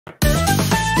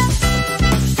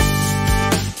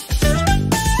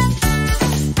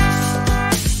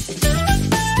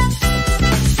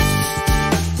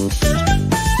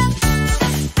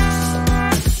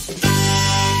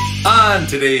On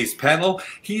today's panel,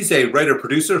 he's a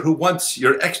writer-producer who wants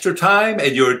your extra time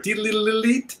and your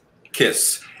delete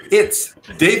kiss. It's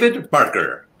David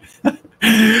Barker.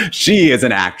 She is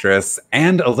an actress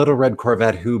and a little red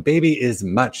Corvette who baby is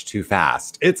much too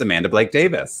fast. It's Amanda Blake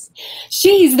Davis.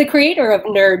 She's the creator of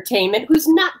Nerdtainment, who's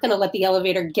not going to let the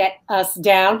elevator get us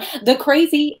down. The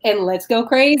crazy and let's go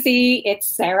crazy. It's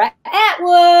Sarah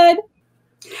Atwood.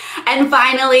 And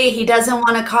finally, he doesn't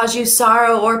want to cause you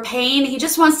sorrow or pain. He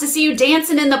just wants to see you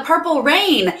dancing in the purple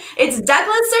rain. It's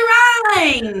Douglas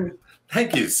Sarine.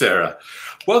 Thank you, Sarah.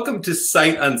 Welcome to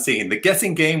Sight Unseen, the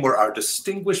guessing game where our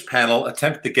distinguished panel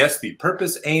attempt to guess the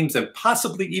purpose, aims, and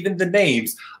possibly even the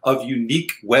names of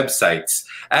unique websites.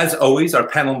 As always, our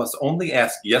panel must only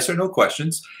ask yes or no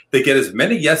questions. They get as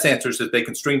many yes answers as they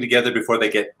can string together before they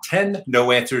get 10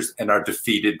 no answers and are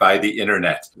defeated by the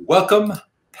internet. Welcome,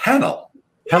 panel.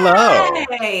 Hello.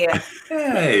 Yay.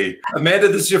 Hey, Amanda,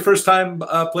 this is your first time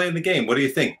playing the game. What do you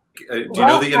think? Do you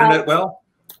know the internet well?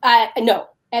 No,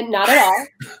 and not at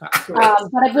all.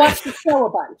 But I've watched the show a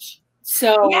bunch.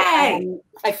 So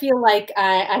I feel like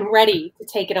I'm ready to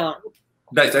take it on.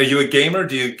 Nice. Are you a gamer?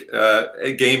 Do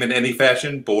you game in any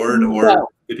fashion, board or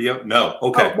video? No.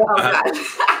 Okay. Oh,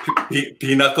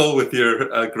 Pinochle with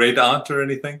your great aunt or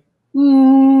anything?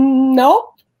 Nope.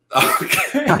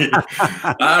 Okay.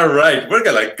 All right. We're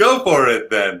going to go for it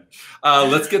then.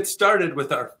 Let's get started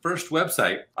with our first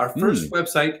website. Our first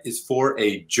website is for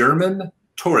a German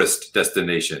tourist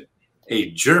destination.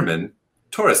 A German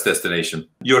tourist destination.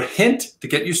 Your hint to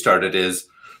get you started is,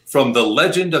 from the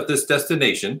legend of this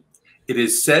destination, it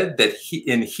is said that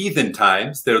in heathen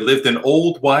times, there lived an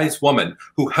old wise woman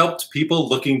who helped people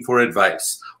looking for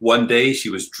advice. One day, she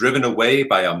was driven away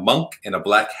by a monk in a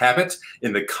black habit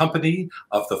in the company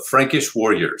of the Frankish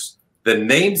warriors. The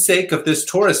namesake of this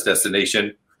tourist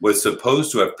destination was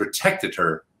supposed to have protected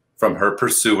her from her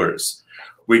pursuers.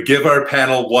 We give our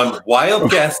panel one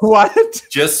wild guess. What?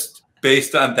 Just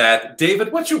based on that.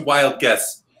 David, what's your wild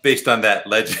guess based on that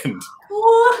legend?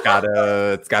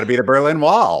 It's gotta be the Berlin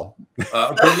Wall.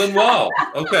 Berlin Wall.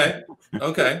 Okay.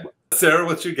 Okay. Sarah,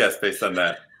 what's your guess based on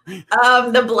that?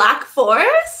 The Black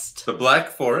Forest? The Black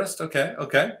Forest. Okay.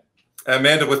 Okay.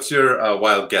 Amanda, what's your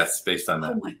wild guess based on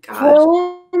that? Oh my gosh.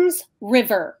 Crohn's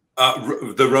River.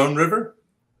 The Rhone River?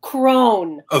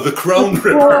 Crone. Oh, the Crone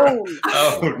River. Crone.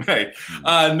 Oh, right.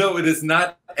 No, it is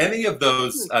not any of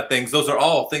those things. Those are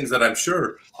all things that I'm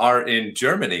sure are in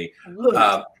Germany.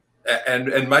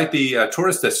 And might be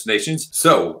tourist destinations.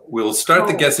 So we'll start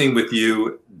the guessing with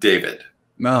you, David.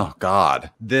 Oh, God.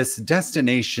 This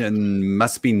destination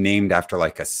must be named after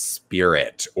like a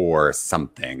spirit or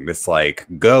something. This like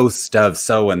ghost of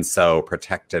so-and-so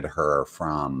protected her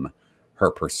from her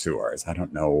pursuers. I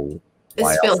don't know.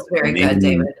 This feels very good,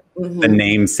 David. The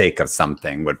namesake of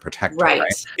something would protect her,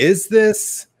 right? Is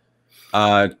this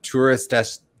tourist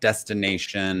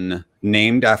destination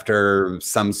named after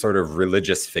some sort of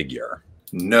religious figure?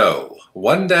 No.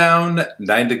 1 down,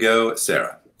 9 to go.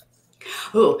 Sarah.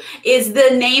 Ooh. Is the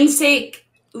namesake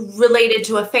related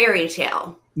to a fairy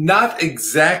tale? Not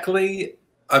exactly.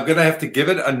 I'm going to have to give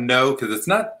it a no because it's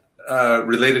not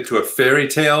related to a fairy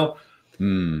tale,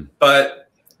 but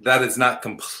that is not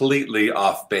completely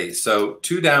off base. So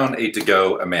 2 down, 8 to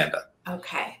go. Amanda.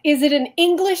 Okay. Is it an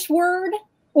English word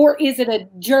or is it a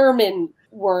German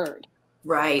word?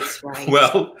 Right, right.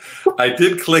 Well, I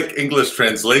did click English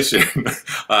translation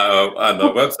on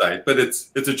the website, but it's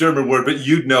a German word, but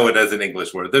you'd know it as an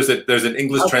English word. There's an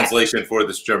English translation for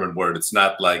this German word. It's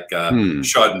not like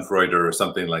Schadenfreude or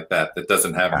something like that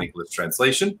doesn't have an English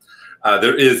translation.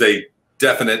 There is a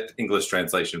definite English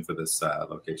translation for this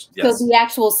location. Yes. So the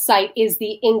actual site is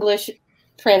the English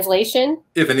translation?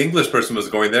 If an English person was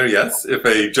going there, yes. If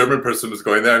a German person was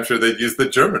going there, I'm sure they'd use the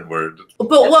German word.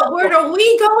 But what word are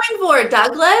we going for,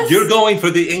 Douglas? You're going for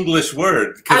the English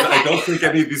word because I don't think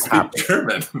any of you speak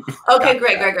German. Okay,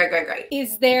 great.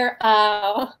 Is there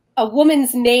a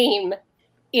woman's name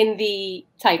in the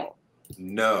title?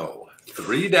 No.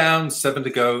 3 down, 7 to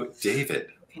go. David.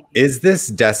 Is this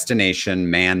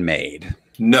destination man-made?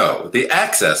 No. The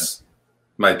access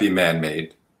might be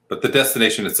man-made, but the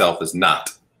destination itself is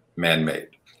not man-made.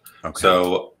 Okay.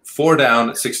 So 4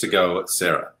 down, 6 to go.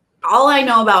 Sarah. All I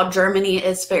know about Germany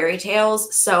is fairy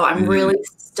tales, so I'm really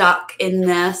stuck in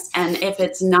this. And if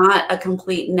it's not a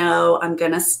complete no, I'm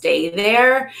going to stay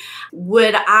there.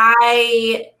 Would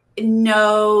I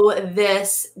know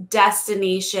this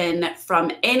destination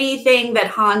from anything that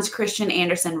Hans Christian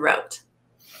Andersen wrote?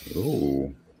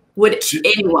 Ooh. Would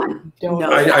anyone know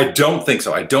I don't think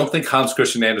so. I don't think Hans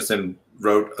Christian Andersen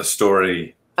wrote a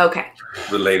story okay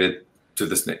related to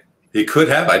this name. He could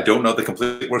have. I don't know the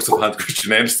complete works of Hans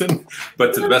Christian Andersen,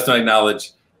 but to the best of my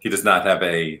knowledge, he does not have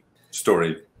a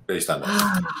story based on this.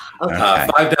 Okay.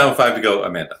 5 down, 5 to go,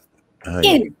 Amanda.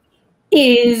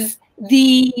 Is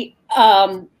the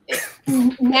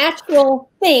natural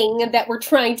thing that we're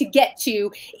trying to get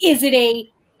to, is it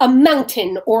a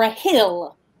mountain or a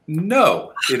hill?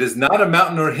 No, it is not a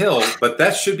mountain or hill, but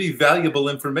that should be valuable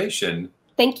information.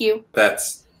 Thank you.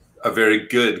 That's a very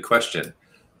good question.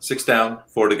 6 down,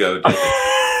 4 to go.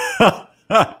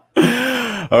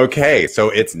 Okay, so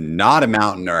it's not a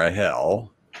mountain or a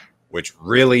hill, which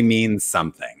really means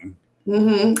something.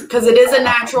 Because it is a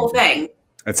natural thing.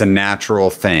 It's a natural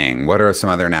thing. What are some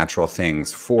other natural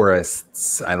things?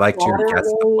 Forests. I liked your guess,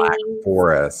 the Black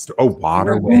Forest. Oh,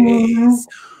 waterways,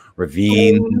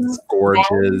 ravines,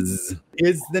 gorges.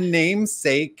 Is the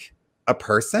namesake a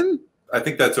person? I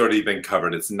think that's already been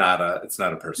covered. It's not a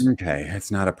person. Okay,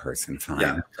 it's not a person. Fine.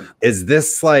 Yeah. Is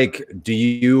this like, do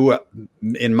you,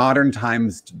 in modern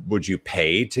times, would you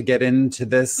pay to get into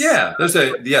this? Yeah,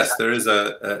 there is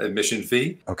a admission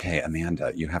fee. Okay,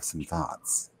 Amanda, you have some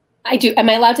thoughts. I do. Am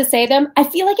I allowed to say them? I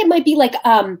feel like it might be like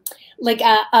a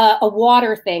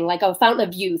water thing, like a fountain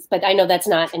of youth, but I know that's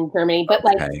not in Germany. But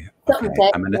like something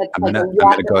that I'm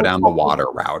gonna go down the water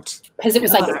route because it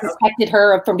was like it protected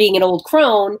her from being an old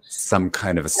crone. Some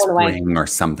kind of a spring or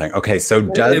something. Okay, so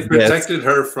it protected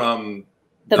her from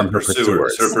her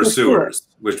pursuers,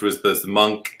 which was the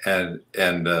monk and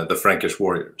the Frankish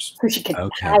warriors. So she could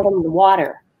hide in the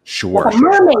water. Sure. Like a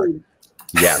mermaid.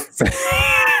 Yes.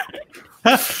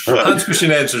 Hans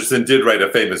Christian Andersen did write a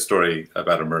famous story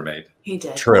about a mermaid. He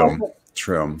did. True.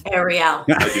 Ariel.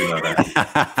 I do know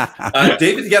that.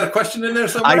 David, you got a question in there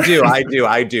somewhere?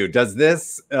 I do. Does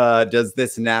this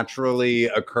naturally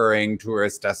occurring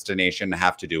tourist destination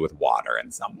have to do with water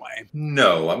in some way?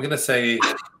 No, I'm going to say.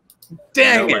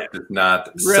 Dang it! It does not.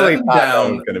 Really 7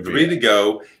 down, 3 to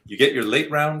go. You get your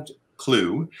late round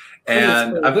clue,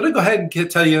 and I'm going to go ahead and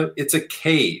tell you it's a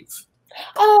cave.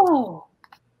 Oh.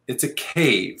 It's a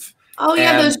cave. Oh,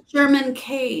 yeah, those German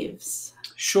caves.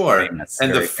 Sure.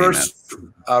 And the first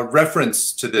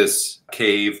reference to this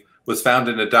cave was found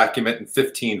in a document in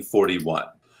 1541.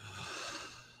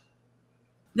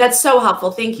 That's so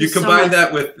helpful. Thank you so much. You combine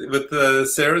that with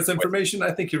Sarah's information,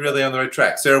 I think you're really on the right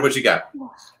track. Sarah, what you got?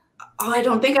 Oh, I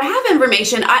don't think I have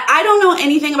information. I don't know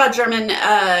anything about German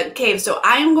caves, so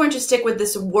I am going to stick with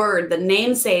this word, the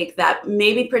namesake that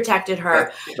maybe protected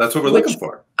her. That's what we're looking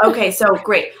for. Okay, so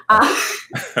great.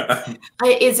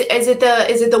 Is it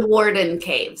the Warden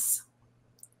Caves?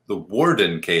 The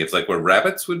Warden Caves, like where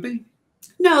rabbits would be?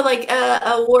 No, like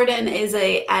a warden is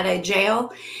at a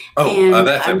jail. Oh,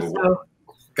 that type of word.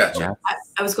 Gotcha.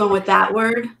 I was going with that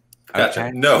word. Gotcha.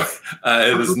 Okay. No,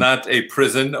 it is not a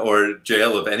prison or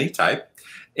jail of any type.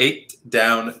 8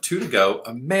 down, 2 to go.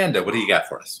 Amanda, what do you got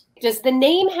for us? Does the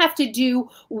name have to do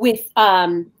with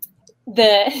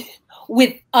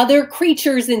with other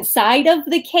creatures inside of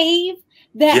the cave?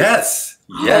 Yes.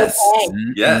 Yes. Okay.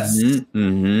 Yes.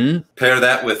 Mm-hmm. Pair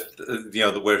that with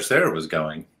where Sarah was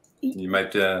going. You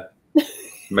might be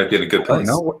in a good place.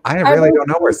 No, I really don't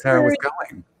know where Sarah was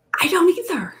going. I don't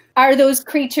either. Are those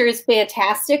creatures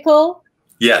fantastical?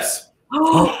 Yes.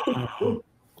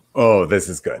 Oh, this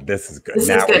is good. This is good. This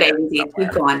is good, Andy.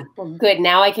 Keep going. Well, good.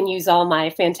 Now I can use all my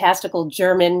fantastical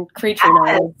German creature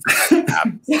knowledge.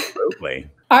 Absolutely.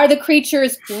 Are the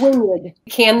creatures winged?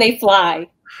 Can they fly?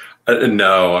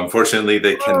 No, unfortunately,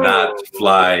 they cannot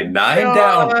fly. 9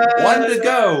 down, 1 to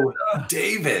go.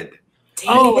 David.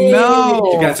 Oh,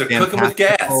 no. You guys are cooking with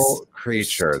gas.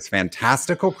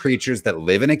 Fantastical creatures that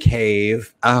live in a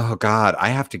cave. Oh, God. I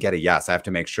have to get a yes. I have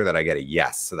to make sure that I get a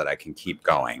yes so that I can keep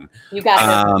going. You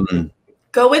got it.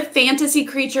 Go with fantasy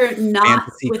creature, not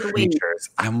fantasy with creatures. wings.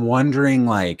 I'm wondering,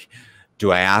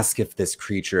 do I ask if this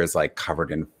creature is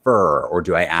covered in fur, or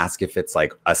do I ask if it's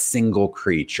a single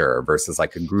creature versus a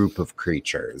group of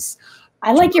creatures?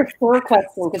 I like your fur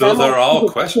question. Those are all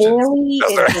questions.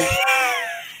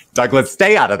 Douglas,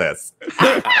 stay out of this.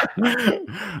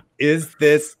 Is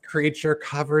this creature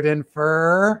covered in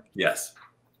fur? Yes.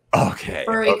 Okay.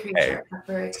 Furry creature.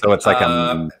 So it's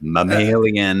a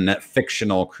mammalian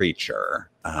fictional creature.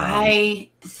 I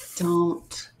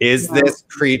don't. Is this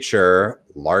creature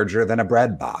larger than a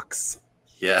bread box?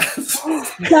 Yes.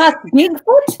 Das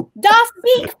Bigfoot? Das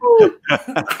Bigfoot.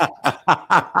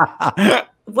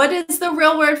 What is the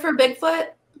real word for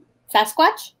Bigfoot?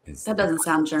 Sasquatch? That doesn't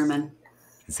sound German.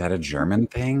 Is that a German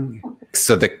thing?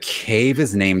 So the cave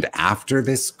is named after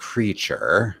this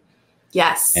creature.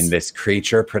 Yes. And this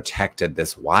creature protected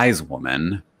this wise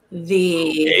woman.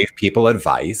 Gave people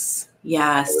advice.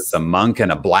 Yes. It was a monk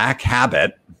in a black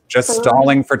habit. Just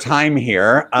stalling for time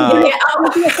here.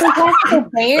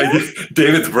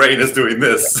 David's brain is doing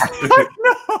this.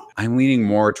 I'm leaning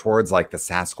more towards like the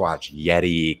Sasquatch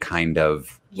Yeti kind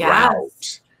of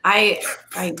route. I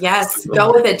yes,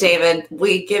 go with it, David.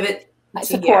 We give it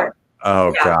to you.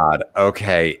 Oh God.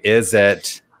 Okay. Is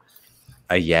it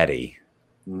a Yeti?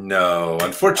 No,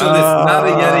 unfortunately, it's not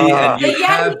a Yeti, and you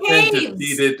have been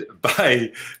defeated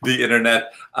by the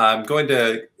internet. I'm going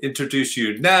to introduce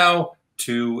you now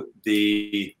to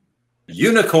the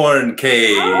Unicorn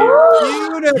Cave.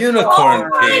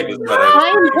 Unicorn Cave is what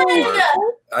I was looking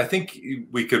for. I think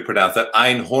we could pronounce that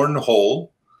Einhorn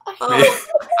Hole.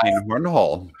 Einhorn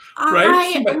Hole.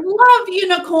 Right? I love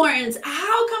unicorns.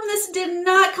 How come this did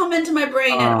not come into my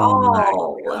brain at all?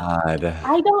 My God.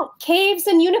 I don't. Caves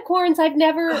and unicorns, I've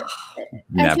never.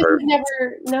 Never.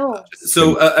 No.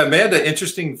 So, Amanda,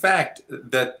 interesting fact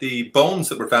that the bones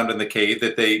that were found in the cave,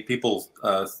 that people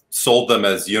sold them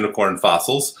as unicorn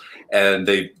fossils, and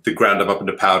they ground them up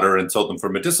into powder and sold them for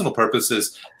medicinal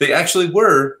purposes. They actually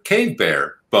were cave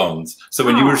bear bones. So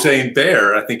when you were saying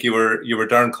bear, I think you were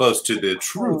darn close to the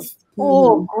truth.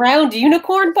 Oh, ground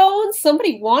unicorn bones?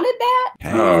 Somebody wanted that?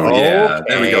 Oh, yeah.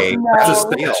 There we go. No. Just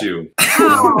statue.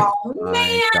 Oh,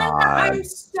 man. I'm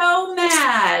so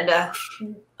mad.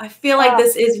 I feel like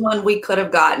this is one we could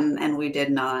have gotten, and we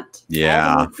did not.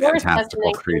 Yeah.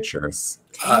 Fantastical creatures.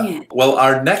 Well,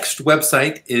 our next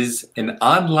website is an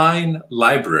online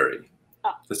library.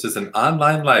 This is an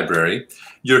online library.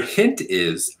 Your hint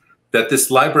is that this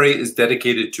library is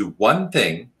dedicated to one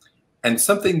thing, and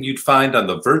something you'd find on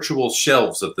the virtual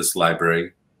shelves of this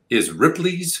library is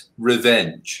Ripley's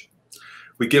Revenge.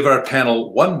 We give our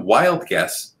panel one wild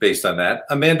guess based on that.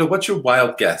 Amanda, what's your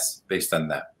wild guess based on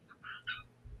that?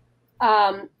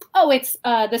 It's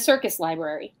the circus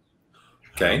library.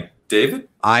 Okay. David?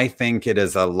 I think it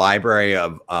is a library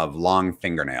of long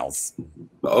fingernails.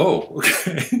 Oh,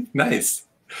 okay. Nice.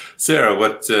 Sarah,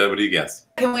 what do you guess?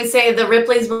 Can we say the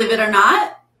Ripley's Believe It or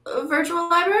Not virtual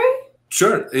library?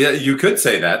 Sure. Yeah, you could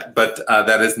say that, but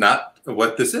that is not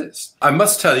what this is. I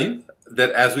must tell you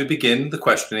that as we begin the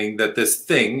questioning, that this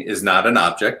thing is not an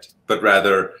object, but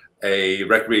rather a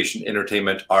recreation,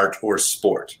 entertainment, art, or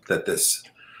sport that this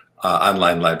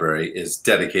online library is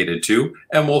dedicated to.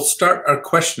 And we'll start our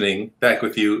questioning back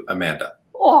with you, Amanda.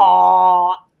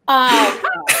 Aww.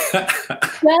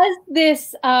 Does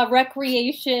this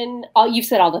recreation, you've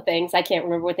said all the things, I can't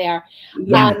remember what they are.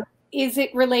 Yeah. Is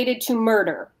it related to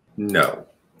murder? No.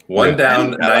 One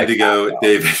down, 9 to go,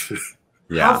 David.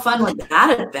 Yeah. How fun would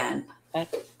that have been?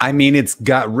 I mean,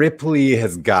 Ripley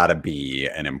has got to be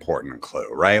an important clue,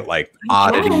 right? Like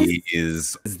oddity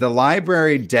is the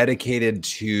library dedicated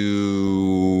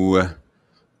to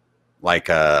like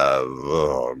a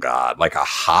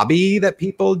hobby that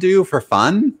people do for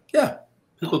fun? Yeah.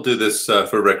 People do this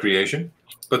for recreation,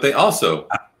 but they also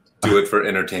do it for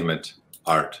entertainment,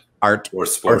 art or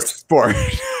sport.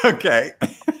 Okay.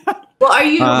 Well, are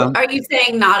you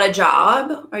saying not a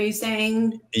job? Are you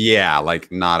saying? Yeah,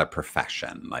 like not a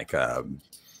profession, like a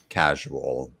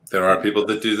casual. There are people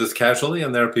that do this casually,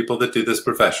 and there are people that do this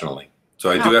professionally. So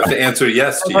I do have to answer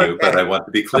yes to you, but I want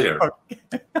to be clear.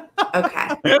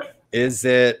 Okay. Is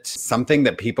it something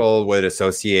that people would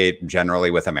associate generally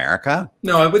with America?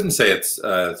 No, I wouldn't say it's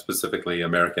specifically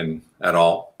American at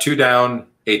all. 2 down,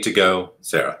 8 to go,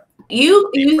 Sarah.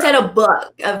 You said a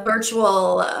book, a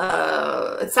virtual,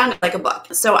 it sounded like a book.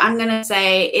 So I'm going to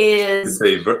say it's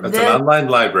an online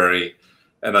library,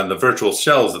 and on the virtual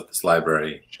shelves of this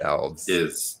library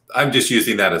I'm just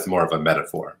using that as more of a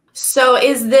metaphor. So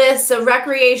is this a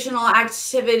recreational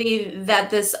activity that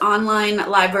this online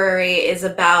library is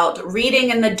about reading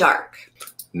in the dark?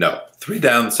 No. 3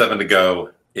 down, 7 to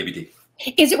go, ABD.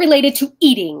 Is it related to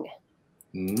eating?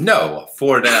 No.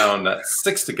 4 down,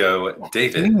 6 to go,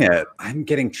 David. Dang it. I'm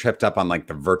getting tripped up on like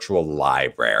the virtual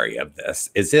library of this.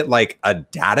 Is it like a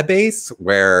database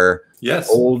where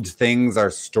old things are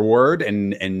stored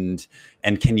and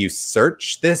can you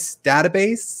search this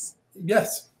database?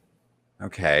 Yes.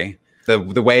 Okay.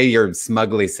 The way you're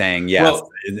smugly saying yes.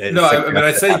 Well,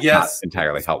 I say yes. Not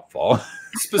entirely helpful.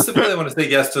 Specifically, I want to say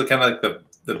yes to kind of like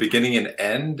the beginning and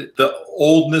end. The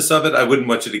oldness of it, I wouldn't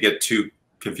want you to get too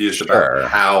confused about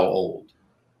how old.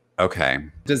 Okay.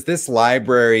 Does this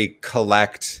library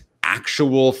collect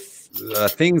actual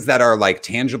things that are like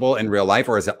tangible in real life,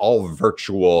 or is it all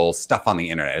virtual stuff on the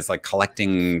internet? It's like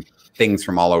collecting things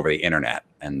from all over the internet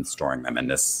and storing them in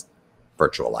this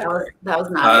virtual library. That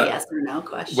was not a yes or no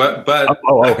question. But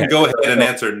I can go ahead and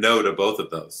answer no to both of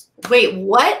those. Wait,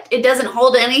 what? It doesn't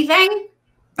hold anything?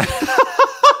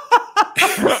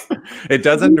 It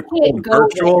doesn't hold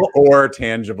virtual or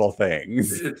tangible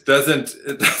things. It doesn't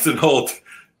hold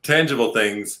tangible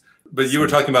things. But you were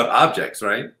talking about objects,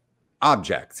 right?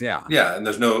 Objects, yeah. Yeah, and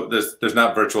there's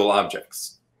not virtual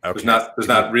objects. Okay. There's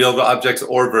not real objects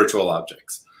or virtual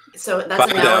objects. So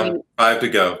that's 5 down, 5 to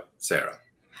go, Sarah.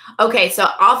 Okay, so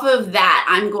off of that,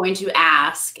 I'm going to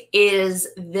ask, is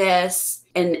this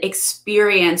an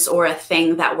experience or a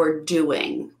thing that we're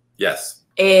doing? Yes.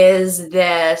 Is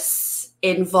this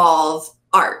involve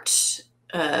art,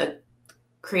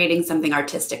 creating something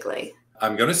artistically?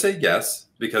 I'm going to say yes,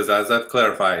 because as I've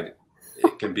clarified,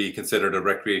 it can be considered a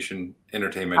recreation,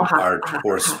 entertainment, art,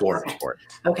 or sport.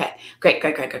 Okay, great.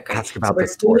 Ask about the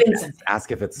sport.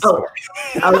 Ask if it's a sport.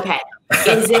 Okay.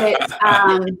 Is it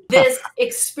this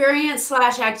experience /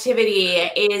 activity,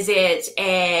 is it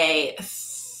a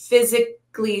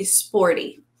physically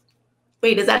sporty?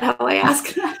 Wait, is that how I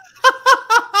ask?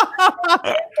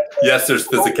 Yes, there's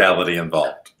physicality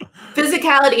involved.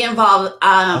 Physicality involved.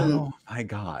 Oh my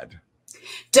God.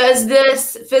 Does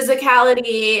this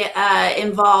physicality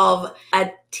involve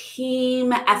a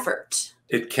team effort?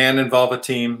 It can involve a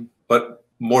team, but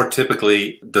more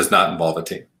typically does not involve a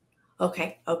team.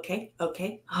 Okay.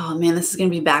 Oh man, this is gonna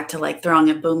be back to like throwing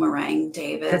a boomerang,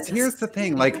 David. Because here's the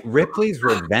thing, like Ripley's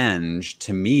Revenge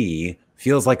to me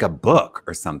feels like a book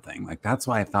or something. Like that's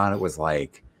why I thought it was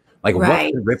like Right.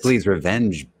 What could Ripley's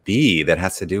Revenge be that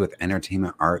has to do with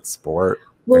entertainment, art, sport?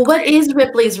 Well, what is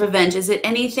Ripley's Revenge? Is it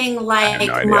anything like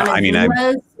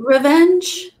Montezuma's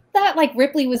Revenge? That like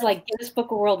Ripley was like Guinness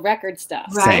Book of World Record stuff.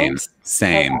 Right.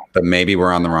 Same. But maybe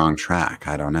we're on the wrong track.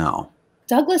 I don't know.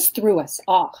 Douglas threw us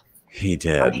off. He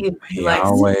did. He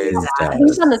always does.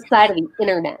 He's on the side of the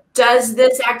internet. Does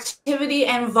this activity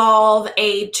involve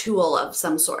a tool of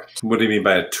some sort? What do you mean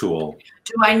by a tool?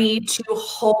 Do I need to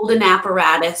hold an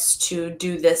apparatus to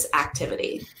do this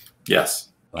activity? Yes.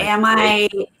 Am I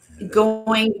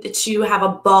going to have a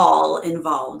ball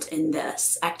involved in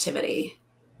this activity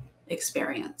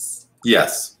experience?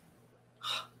 Yes.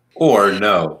 Or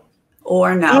no.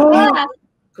 Or no? Yeah.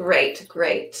 Great.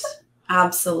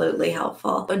 Absolutely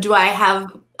helpful. Do I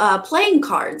have playing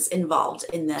cards involved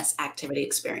in this activity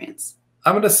experience?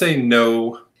 I'm going to say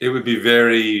no. It would be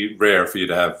very rare for you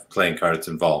to have playing cards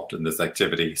involved in this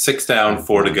activity. 6 down,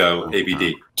 4 to go,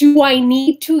 ABD. Do I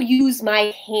need to use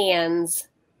my hands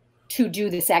to do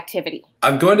this activity?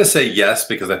 I'm going to say yes,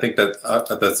 because I think that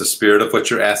that's the spirit of what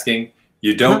you're asking.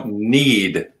 You don't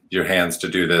need your hands to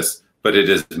do this, but it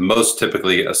is most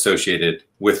typically associated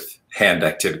with hand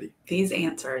activity. These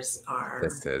answers are...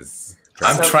 This is...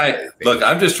 I'm just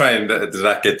trying to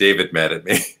not get David mad at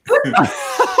me.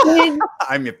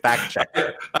 I'm your fact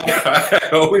checker. I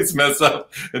always mess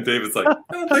up, and David's like, I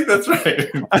don't think that's right.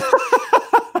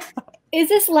 Is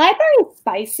this library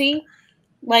spicy?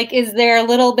 Like, is there a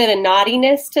little bit of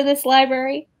naughtiness to this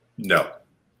library? No.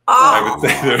 Oh. I would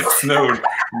say there's no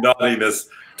naughtiness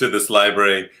to this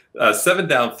library. 7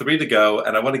 down, 3 to go,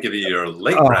 and I want to give you your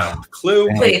late round clue.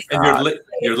 Please. And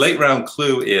your late round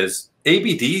clue is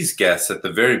ABD's guess at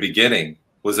the very beginning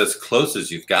was as close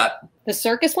as you've gotten. The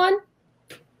circus one?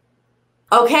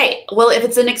 Okay, well, if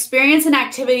it's an experience and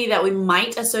activity that we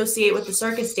might associate with the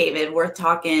circus, David, we're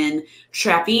talking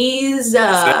trapeze.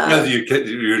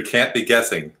 You can't be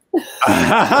guessing. It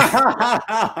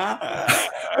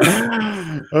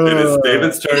is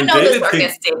David's turn. You know the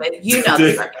circus, David. You know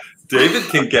the circus. David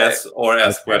can guess or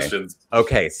ask questions.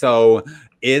 Okay, so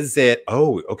is it...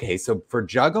 Oh, okay, so for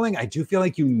juggling, I do feel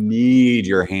like you need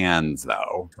your hands,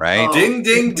 though, right? Oh. Ding,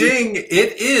 ding, ding.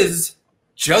 It is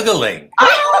juggling.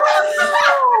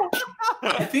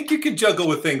 I think you can juggle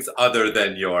with things other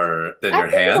than your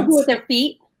hands. With their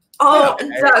feet. Oh, Yeah,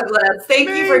 okay. Douglas, thank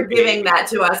you for giving that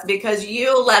to us, because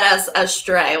you led us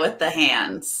astray with the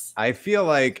hands. I feel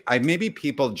like maybe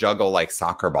people juggle like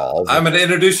soccer balls. I'm going to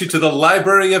introduce you to the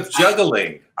Library of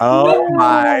Juggling. Oh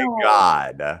my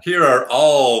God. Here are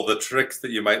all the tricks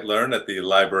that you might learn at the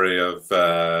Library of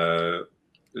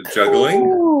Juggling.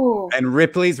 Ooh. And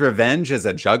Ripley's Revenge is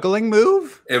a juggling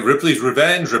move? And Ripley's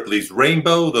Revenge, Ripley's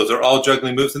Rainbow, those are all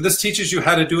juggling moves. And this teaches you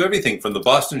how to do everything from the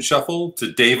Boston Shuffle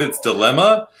to David's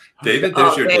Dilemma. David,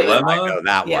 there's your David. dilemma. I know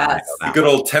that Yes. one. I know The that good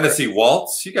one. old Tennessee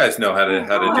Waltz. You guys know how to do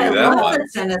I that love one. the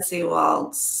Tennessee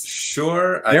Waltz.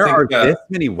 Sure. There are think, this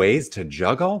many ways to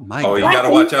juggle? My oh, you God. got to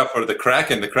watch out for the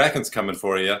Kraken. The Kraken's coming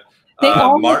for you. They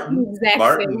all look Martin, the exact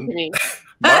Martin. same to me.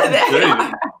 Martin, They there you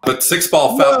are. go. But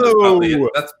 6-ball fountain is probably Whoa.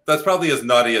 that's probably as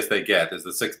naughty as they get, is the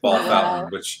 6-ball Wow.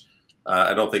 fountain, which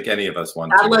I don't think any of us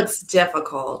want That to. looks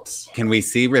difficult. Can we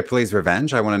see Ripley's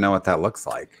Revenge? I want to know what that looks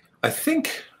like. I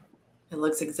think It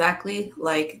looks exactly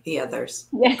like the others.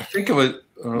 Yeah. it was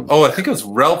Oh, I think it was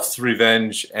Ralph's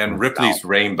Revenge and Ripley's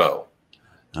Rainbow.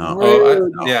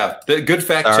 Yeah, good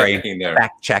fact checking there.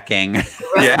 Fact checking.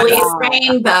 Ripley's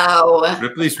Rainbow.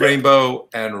 Ripley's Rainbow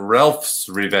and Ralph's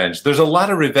Revenge. There's a lot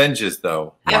of revenges,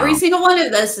 though. Every single one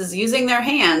of this is using their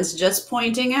hands, just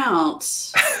pointing out.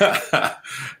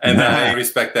 And I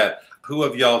respect that. Who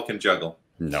of y'all can juggle?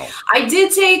 No. I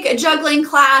did take a juggling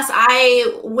class.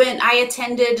 I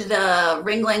attended the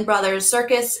Ringling Brothers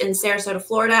Circus in Sarasota,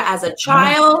 Florida as a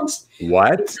child.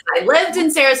 What? I lived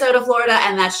in Sarasota, Florida,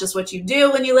 and that's just what you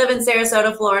do when you live in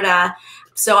Sarasota, Florida.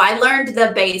 So I learned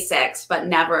the basics, but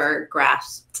never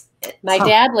grasped it. My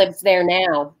dad lives there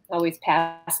now. Always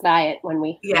pass by it when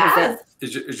we visit.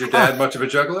 Is your dad much of a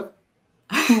juggler?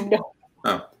 No.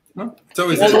 Oh. Well, it's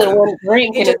always one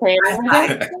drink in his hand.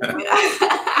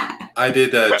 I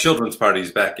did children's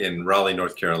parties back in Raleigh,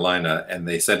 North Carolina, and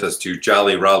they sent us to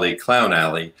Jolly Raleigh Clown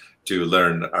Alley to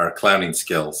learn our clowning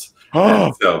skills.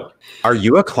 So, are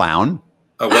you a clown?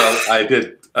 Well, I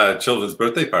did children's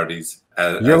birthday parties.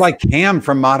 You're like Cam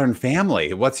from Modern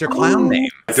Family. What's your clown name?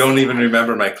 I don't even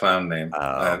remember my clown name.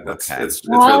 It's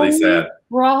really sad.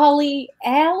 Raleigh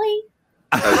Alley?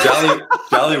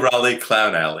 Jolly Raleigh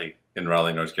Clown Alley in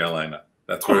Raleigh, North Carolina.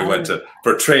 That's where we went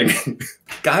for training.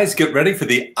 Guys, get ready for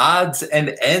the odds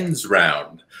and ends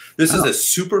round. This is a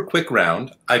super quick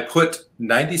round. I put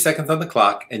 90 seconds on the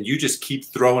clock, and you just keep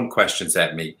throwing questions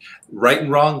at me. Right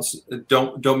and wrongs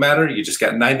don't matter. You just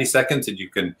got 90 seconds, and you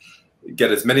can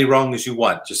get as many wrong as you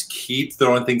want. Just keep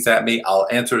throwing things at me. I'll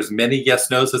answer as many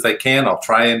yes/nos as I can. I'll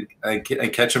try and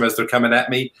catch them as they're coming at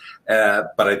me.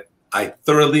 But I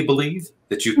thoroughly believe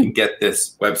that you can get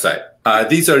this website.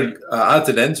 These are odds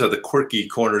and ends are the quirky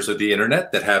corners of the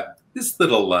internet that have this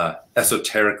little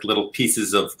esoteric little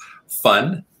pieces of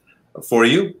fun for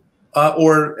you,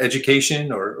 or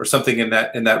education, or something in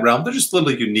that realm. They're just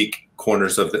little unique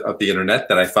corners of the internet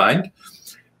that I find.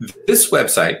 This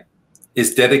website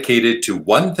is dedicated to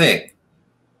one thing.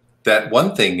 That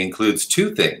one thing includes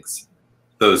two things.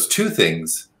 Those two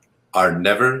things are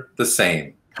never the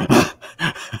same.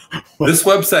 This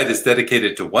website is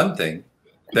dedicated to one thing.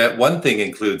 That one thing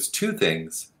includes two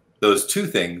things. Those two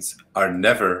things are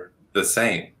never the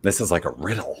same. This is like a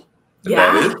riddle.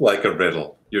 Yeah. That is like a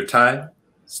riddle. Your time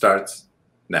starts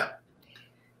now.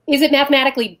 Is it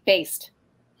mathematically based?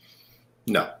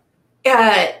 No.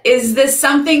 Is this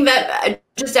something that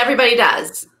just everybody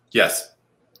does? Yes.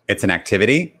 It's an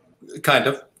activity? Kind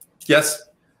of. Yes.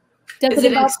 Is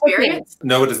it an experience?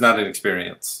 No, it is not an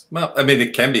experience. Well, I mean,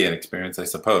 it can be an experience, I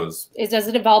suppose. Does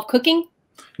it involve cooking?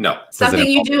 No. Something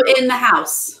you do in the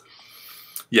house?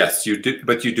 Yes, you do,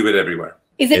 but you do it everywhere.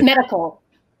 Is it medical?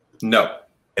 No.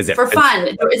 Is it for fun?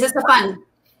 Is this a fun?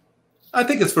 I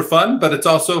think it's for fun, but it's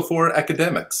also for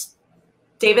academics.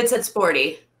 David said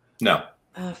sporty. No.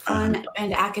 Fun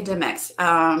and academics.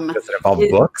 Does it involve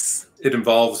books? It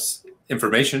involves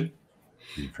information.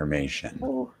 Information.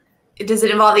 Oh. Does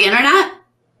it involve the internet?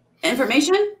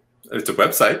 Information? It's a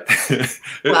website.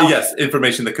 Well, yes,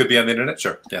 information that could be on the internet.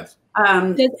 Sure. Yes.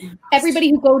 Does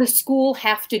everybody who go to school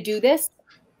have to do this?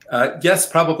 Yes,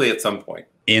 probably at some point.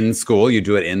 In school? You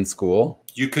do it in school?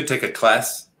 You could take a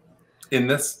class in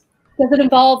this. Does it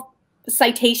involve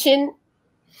citation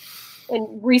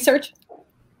and research?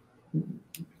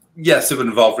 Yes, it would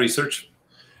involve research.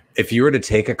 If you were to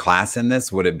take a class in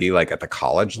this, would it be like at the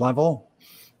college level?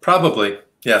 Probably.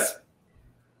 Yes.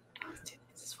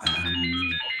 That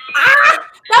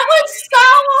was so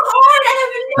hard.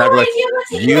 I have no idea what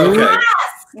to do. Okay.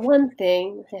 One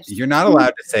thing. You're not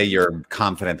allowed to say you're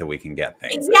confident that we can get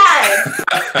things. Yes.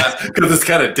 Because it's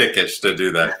kind of dickish to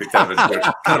do that. It's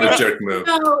kind of a jerk move.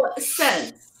 No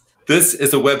sense. This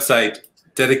is a website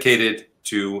dedicated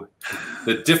to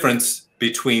the difference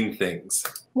between things.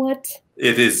 What?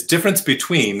 It is difference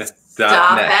between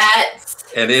Stop .net. it.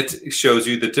 And it shows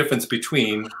you the difference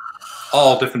between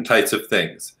all different types of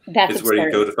things. That's it's where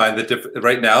you go to find the different.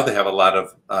 Right now, they have a lot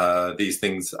of these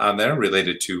things on there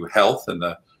related to health and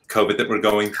the COVID that we're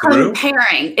going through.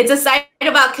 Comparing. It's a site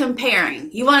about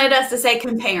comparing. You wanted us to say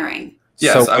comparing.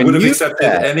 Yes, So I when would have you accepted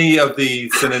said- any of the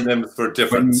synonyms for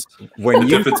difference. When The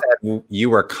you difference- said you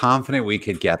were confident we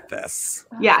could get this,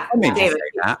 Yeah, what made you David.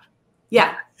 say that?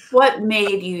 Yeah. What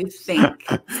made you think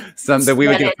That we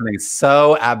would get something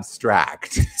so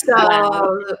abstract.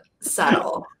 so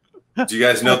subtle? Do you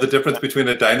guys know the difference between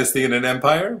a dynasty and an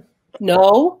empire?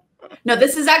 No. No,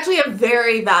 this is actually a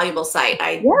very valuable site.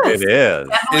 It is.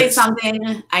 Definitely It's-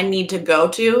 something I need to go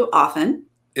to often.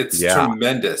 It's Yeah.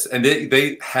 tremendous. And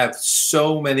they have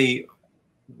so many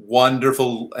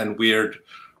wonderful and weird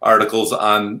articles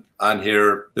on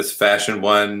here. This fashion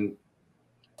one,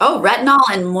 Oh, retinol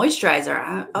and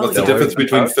moisturizer. What's the difference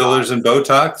between fillers and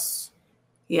Botox?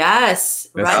 Yes.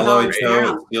 Alloy Retinol.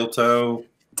 toe, steel toe.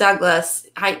 Douglas,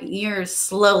 you're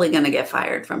slowly going to get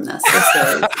fired from this.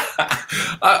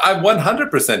 I'm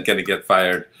 100% going to get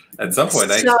fired at some point.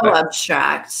 So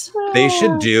abstract. They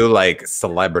should do like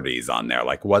celebrities on there.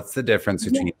 Like, what's the difference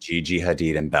between Gigi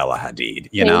Hadid and Bella Hadid?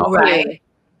 You know, right?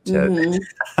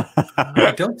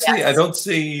 I don't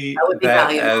see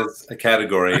that as a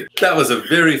category. That was a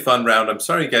very fun round. I'm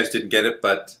sorry you guys didn't get it,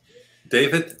 but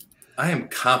David, I am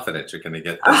confident you're going to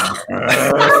get this.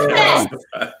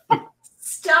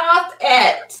 Stop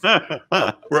it.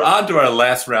 We're on to our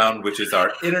last round, which is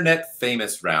our Internet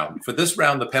Famous round. For this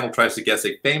round, the panel tries to guess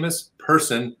a famous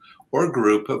person or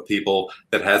group of people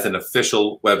that has an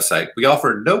official website. We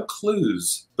offer no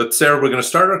clues, but Sarah, we're going to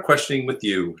start our questioning with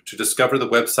you to discover the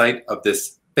website of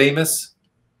this famous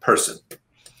person.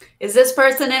 Is this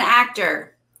person an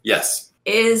actor? Yes.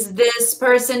 Is this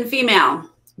person female?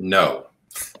 No.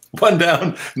 1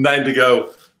 down, 9 to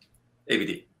go.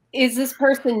 ABD. Is this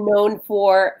person known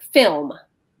for film?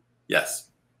 Yes.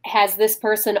 Has this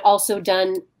person also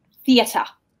done theater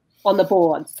on the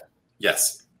boards?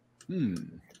 Yes.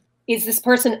 Is this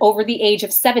person over the age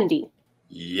of 70?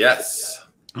 Yes.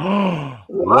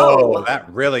 Whoa, that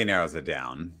really narrows it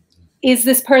down. Is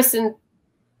this person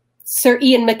Sir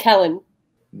Ian McKellen?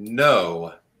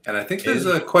 No. And I think there's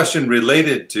a question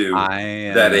related to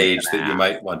that age that you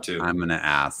might want to. I'm going to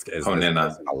ask, is hone this in on.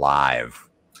 person alive?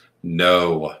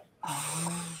 No.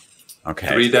 Okay.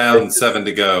 3 down, 7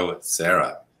 to go.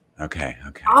 Sarah. Okay.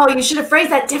 Oh, you should have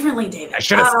phrased that differently, David. I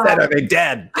should have said, are they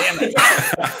dead? Damn it.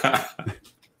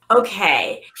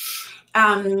 Okay.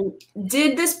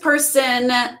 Did this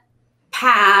person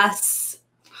pass,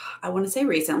 I want to say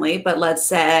recently, but let's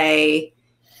say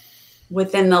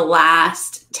within the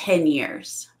last 10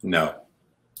 years? No.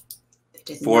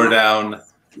 4 down,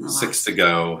 6 to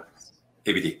go.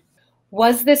 ABD.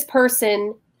 Was this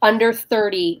person under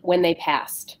 30 when they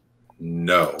passed?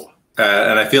 No.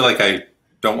 And I feel like I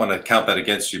don't want to count that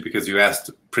against you because you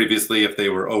asked previously if they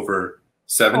were over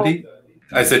 70.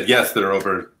 I said, yes, they're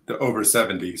over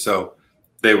 70. So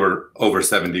they were over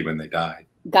 70 when they died.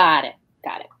 Got it.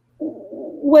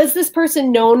 Was this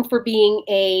person known for being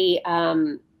a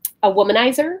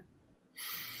womanizer?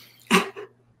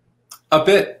 A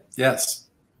bit, yes.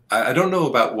 I don't know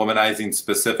about womanizing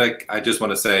specific. I just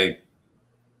want to say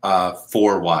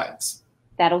 4 wives.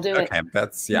 That'll do it. Okay,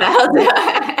 that's,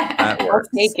 That works.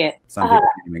 I'll take it. Some people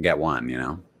can't even get one, you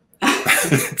know?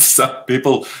 Some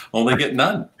people only get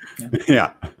none.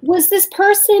 Yeah. Was this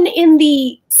person in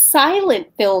the silent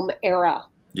film era?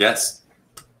 Yes.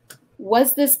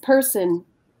 Was this person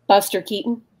Buster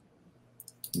Keaton?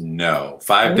 No.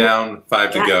 5 down,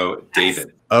 5 to go.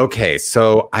 David. Okay,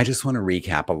 so I just want to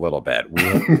recap a little bit. We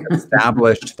have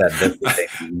established that this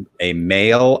is a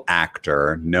male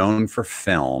actor known for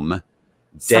film,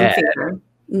 dead,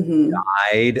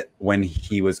 died when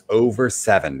he was over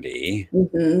 70.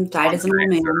 Died as an old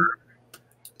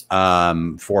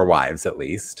man. 4 wives at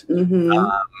least,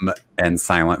 and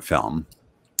silent film.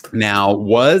 Now,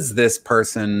 was this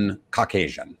person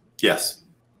Caucasian? Yes.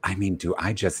 I mean, do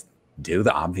I just do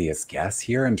the obvious guess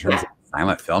here in terms of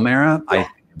silent film era?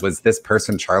 Was this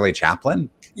person Charlie Chaplin?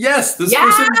 Yes, this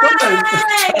person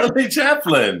was Charlie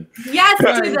Chaplin. Yes,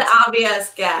 do the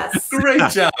obvious guess. Great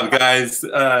job, guys.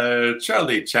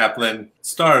 Charlie Chaplin,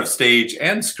 star of stage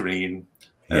and screen.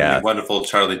 Yeah, wonderful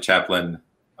Charlie Chaplin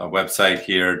website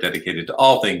here dedicated to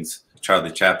all things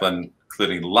Charlie Chaplin,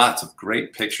 including lots of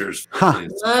great pictures.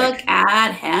 Look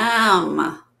at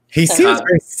him. He seems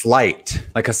very slight,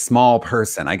 like a small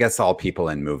person. I guess all people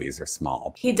in movies are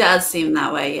small. He does seem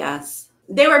that way, yes.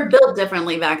 They were built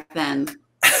differently back then.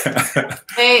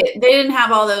 They didn't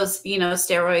have all those,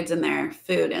 steroids in their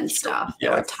food and stuff. They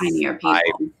were tinier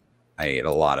people. I ate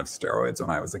a lot of steroids when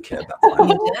I was a kid. That's why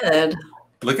you did.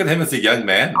 Look at him as a young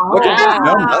man. Look at him,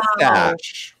 no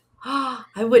mustache.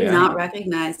 I would not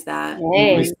recognize that.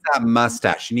 Hey. That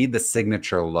mustache. You need the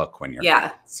signature look when you're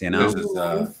kids, This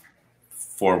is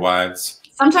 4 wives.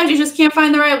 Sometimes you just can't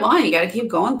find the right one. You got to keep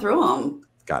going through them.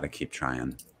 Got to keep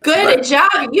trying. Good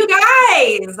job, you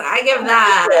guys. I give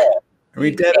that. We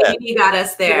did it. You got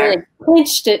us there. Really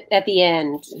clinched it at the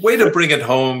end. Way to bring it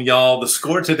home, y'all. The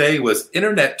score today was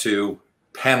Internet 2,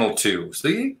 Panel 2. So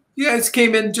you guys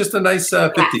came in just a nice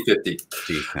 50-50.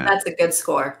 That's a good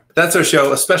score. That's our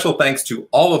show. A special thanks to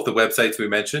all of the websites we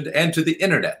mentioned and to the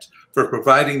internet for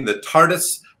providing the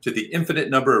TARDIS to the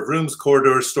infinite number of rooms,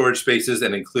 corridors, storage spaces,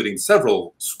 and including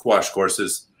several squash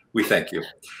courses. We thank you.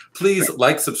 Please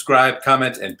like, subscribe,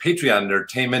 comment, and Patreon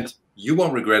Nerdtainment. You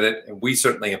won't regret it, and we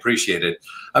certainly appreciate it.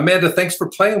 Amanda, thanks for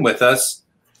playing with us.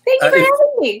 Thank you for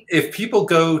having me. If people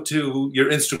go to your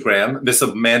Instagram, Miss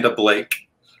Amanda Blake,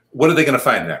 what are they going to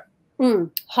find there?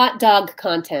 Hot dog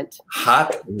content.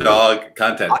 Hot dog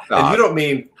content. Hot dog. And you don't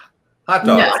mean hot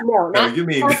dog. No, you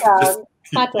mean hot just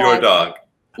your dog.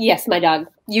 Yes, my dog,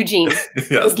 Eugene.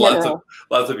 Yes,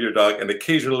 lots of your dog, and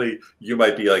occasionally you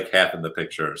might be like half in the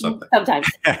picture or something. Sometimes.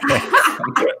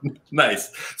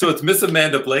 Nice. So it's Miss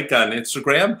Amanda Blake on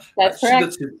Instagram. That's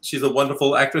correct. She's a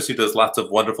wonderful actress who does lots of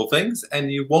wonderful things,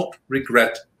 and you won't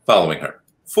regret following her.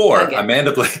 For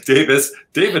Amanda Blake Davis,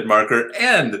 David Marker,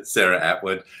 and Sarah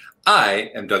Atwood, I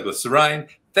am Douglas Sarine.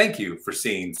 Thank you for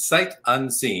seeing Sight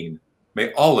Unseen.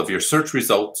 May all of your search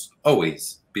results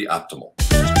always be optimal.